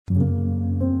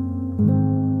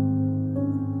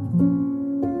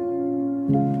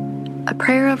A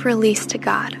Prayer of Release to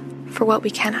God for What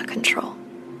We Cannot Control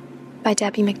by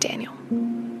Debbie McDaniel.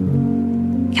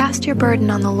 Cast your burden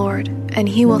on the Lord, and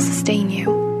He will sustain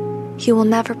you. He will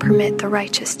never permit the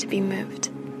righteous to be moved.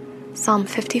 Psalm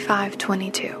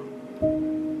 55:22.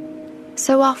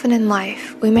 So often in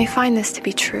life, we may find this to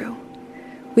be true.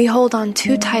 We hold on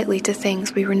too tightly to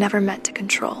things we were never meant to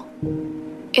control.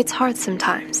 It's hard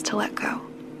sometimes to let go.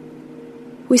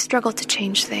 We struggle to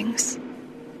change things.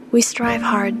 We strive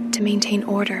hard to maintain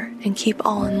order and keep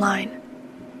all in line.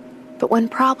 But when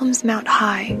problems mount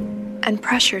high and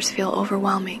pressures feel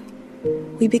overwhelming,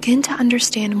 we begin to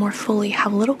understand more fully how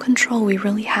little control we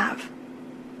really have.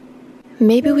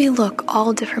 Maybe we look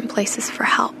all different places for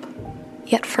help,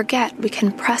 yet forget we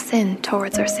can press in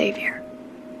towards our Savior.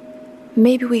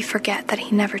 Maybe we forget that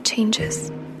He never changes,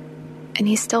 and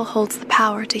He still holds the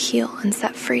power to heal and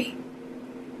set free.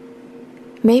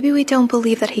 Maybe we don't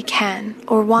believe that He can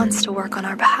or wants to work on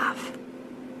our behalf.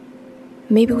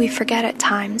 Maybe we forget at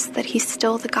times that He's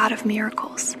still the God of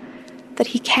miracles, that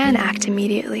He can act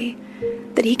immediately,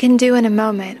 that He can do in a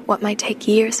moment what might take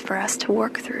years for us to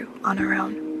work through on our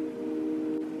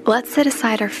own. Let's set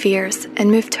aside our fears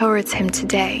and move towards Him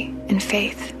today in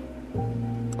faith.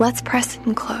 Let's press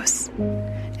in close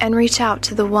and reach out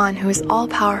to the One who is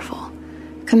all-powerful,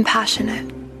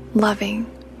 compassionate, loving,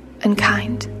 and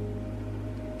kind.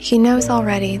 He knows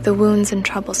already the wounds and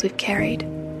troubles we've carried.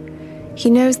 He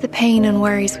knows the pain and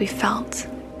worries we've felt.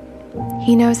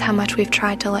 He knows how much we've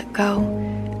tried to let go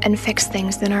and fix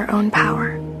things in our own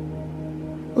power.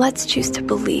 Let's choose to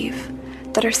believe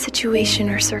that our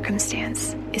situation or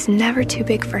circumstance is never too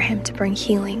big for Him to bring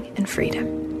healing and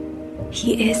freedom.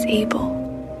 He is able.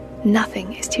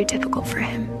 Nothing is too difficult for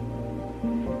Him.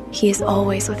 He is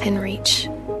always within reach.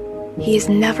 He is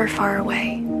never far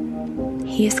away.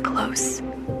 He is close.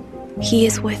 He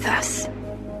is with us.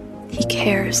 He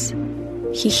cares.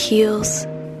 He heals.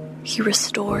 He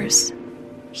restores.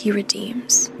 He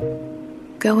redeems.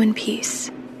 Go in peace.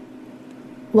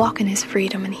 Walk in His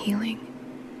freedom and healing.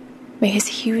 May His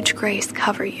huge grace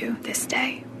cover you this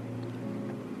day.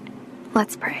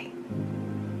 Let's pray.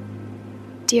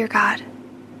 Dear God,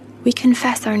 we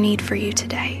confess our need for You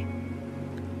today.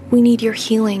 We need Your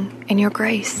healing and Your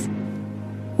grace.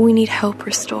 We need hope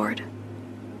restored.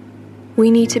 We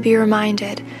need to be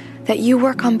reminded that You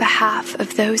work on behalf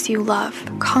of those You love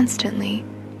constantly,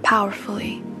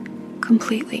 powerfully,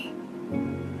 completely.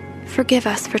 Forgive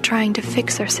us for trying to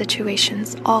fix our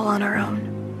situations all on our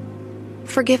own.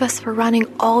 Forgive us for running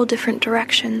all different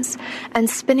directions and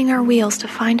spinning our wheels to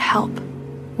find help,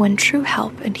 when true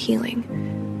help and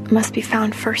healing must be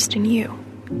found first in You.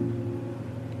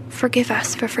 Forgive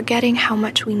us for forgetting how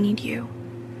much we need You,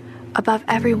 above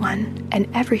everyone and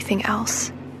everything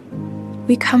else.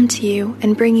 We come to You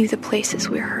and bring You the places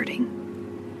we're hurting.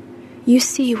 You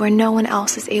see where no one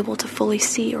else is able to fully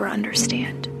see or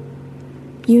understand.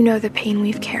 You know the pain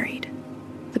we've carried,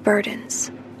 the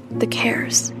burdens, the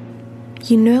cares.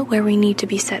 You know where we need to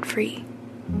be set free.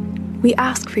 We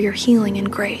ask for Your healing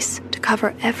and grace to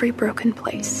cover every broken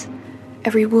place,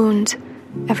 every wound,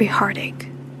 every heartache.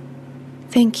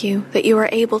 Thank You that You are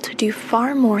able to do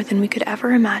far more than we could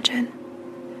ever imagine.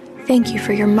 Thank You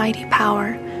for Your mighty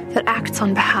power that acts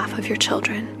on behalf of Your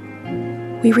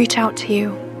children. We reach out to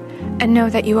You and know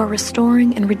that You are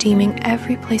restoring and redeeming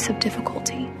every place of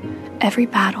difficulty, every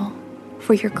battle,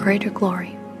 for Your greater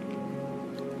glory.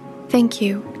 Thank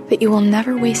You that You will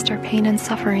never waste our pain and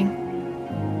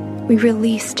suffering. We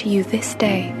release to You this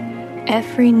day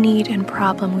every need and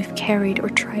problem we've carried or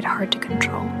tried hard to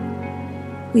control.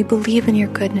 We believe in Your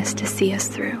goodness to see us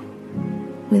through.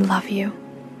 We love You.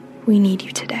 We need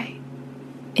You today.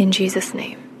 In Jesus'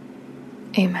 name,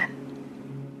 amen.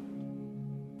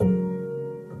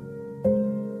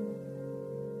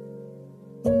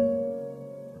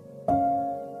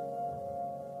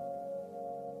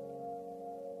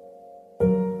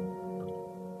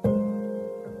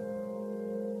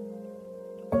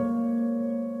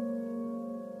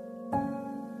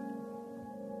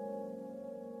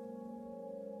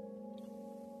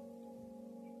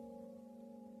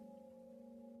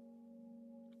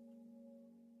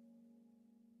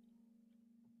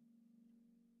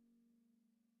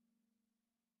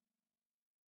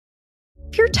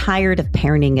 If you're tired of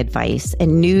parenting advice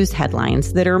and news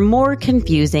headlines that are more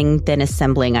confusing than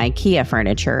assembling IKEA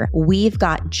furniture, we've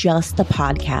got just the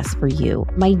podcast for you.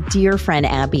 My dear friend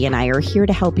Abby and I are here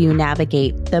to help you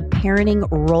navigate the parenting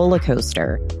roller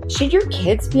coaster. Should your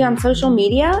kids be on social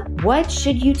media? What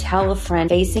should you tell a friend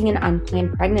facing an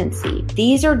unplanned pregnancy?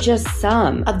 These are just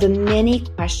some of the many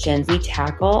questions we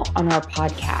tackle on our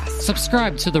podcast.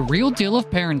 Subscribe to The Real Deal of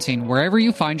Parenting wherever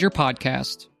you find your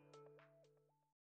podcast.